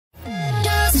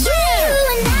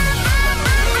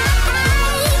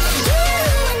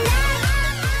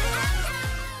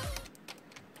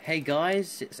Hey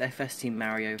guys, it's FST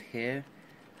Mario here,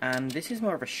 and this is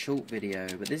more of a short video,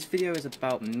 but this video is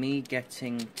about me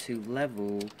getting to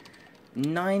level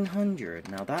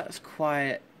 900. Now that's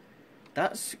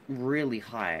really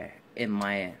high in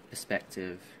my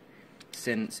perspective,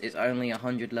 since it's only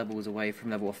 100 levels away from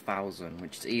level 1000,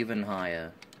 which is even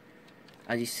higher.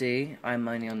 As you see, I'm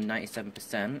only on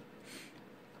 97%.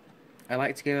 I'd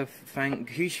like to give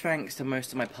huge thanks to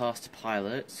most of my past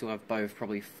pilots, who I've both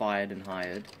probably fired and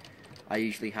hired. I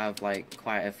usually have like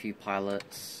quite a few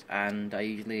pilots, and I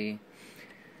usually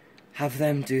have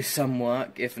them do some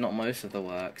work, if not most of the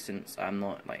work, since I'm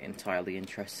not like entirely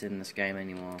interested in this game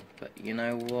anymore. But you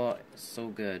know what? It's all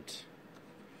good.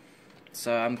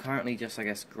 So I'm currently just, I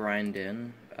guess,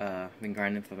 grinding. I've been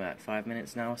grinding for about 5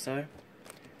 minutes now or so.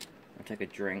 I'll take a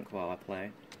drink while I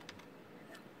play.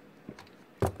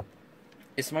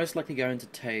 It's most likely going to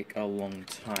take a long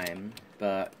time,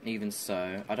 but even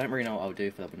so, I don't really know what I'll do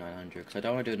for level 900, because I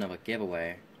don't want to do another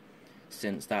giveaway,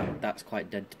 since that's quite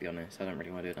dead, to be honest. I don't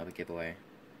really want to do another giveaway.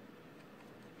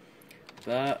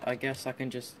 But I guess I can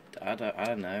just, I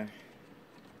don't know.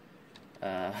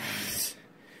 It's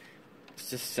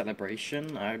just a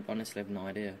celebration. I honestly have no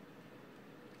idea.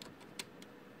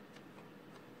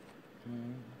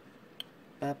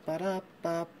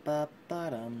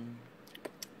 Ba-ba-da-ba-ba-ba-dum.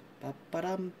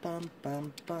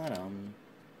 Ba-ba-dum-bum-bum-ba-dum.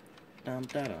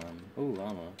 Dum-da-dum. Ooh,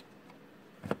 armor.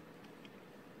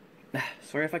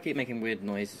 Sorry if I keep making weird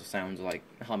noises or sounds, like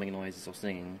humming noises or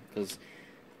singing, because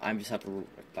I just have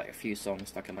like a few songs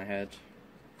stuck in my head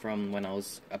from when I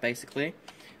was basically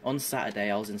on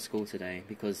Saturday. I was in school today,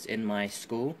 because in my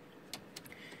school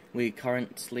we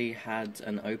currently had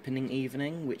an opening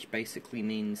evening, which basically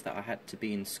means that I had to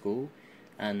be in school,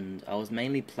 and I was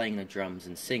mainly playing the drums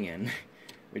and singing.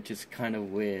 Which is kind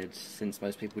of weird, since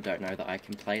most people don't know that I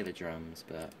can play the drums,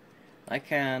 but I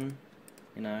can.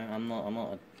 You know, I'm not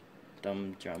a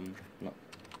dumb drum, not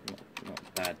a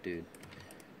bad dude.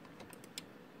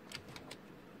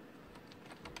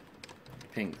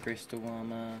 Pink crystal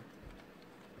armor.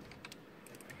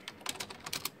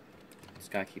 This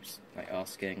guy keeps like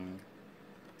asking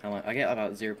how much. I get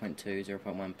about 0.2,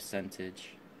 0.1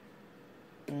 percentage.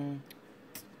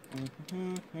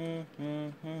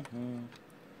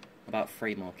 About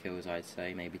 3 more kills, I'd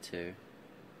say, maybe 2.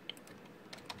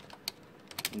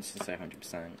 Let's just say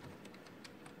 100%.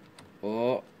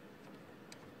 Or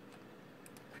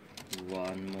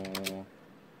 1 more.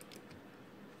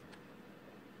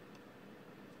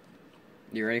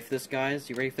 You ready for this, guys?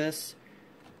 You ready for this?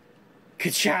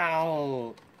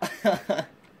 Ka-chow!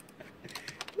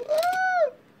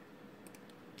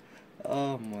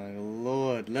 Oh my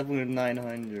lord, level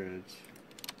 900.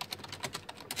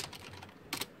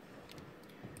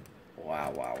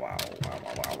 Wow.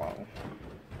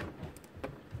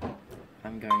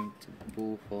 I'm going to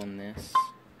bullhorn this.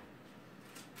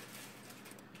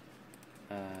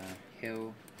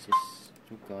 Hill, just,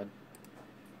 oh god.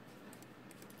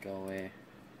 Go away.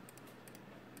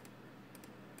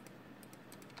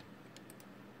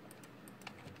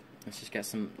 Let's just get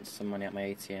some money at my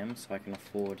ATM so I can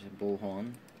afford a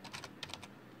bullhorn.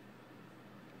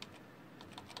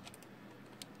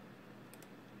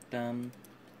 I'm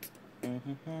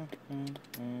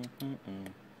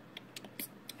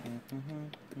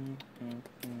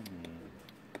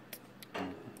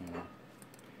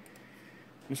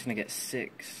just gonna get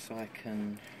 6 so I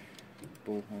can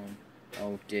bullhorn.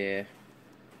 Oh dear.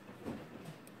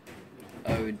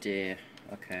 Oh dear.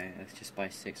 Okay, let's just buy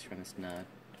 6 from this nerd.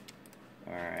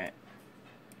 Alright.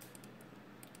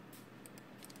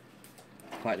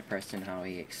 Quite depressing how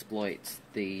he exploits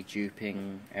the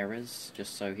duping errors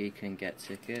just so he can get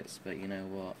tickets, but you know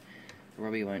what?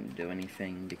 Robbie won't do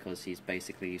anything because he's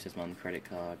basically used his mum's credit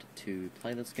card to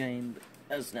play this game, but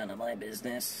that's none of my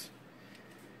business.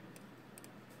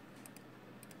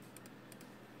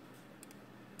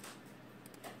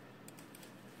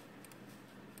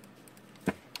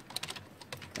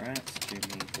 Congrats to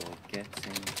me for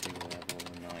getting to level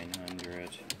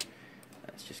 900.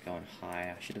 Let's just go on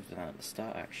high. I should have done that at the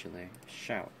start, actually.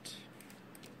 Shout.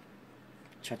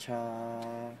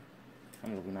 Cha-cha.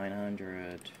 I'm level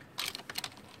 900.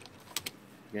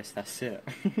 Yes, that's it.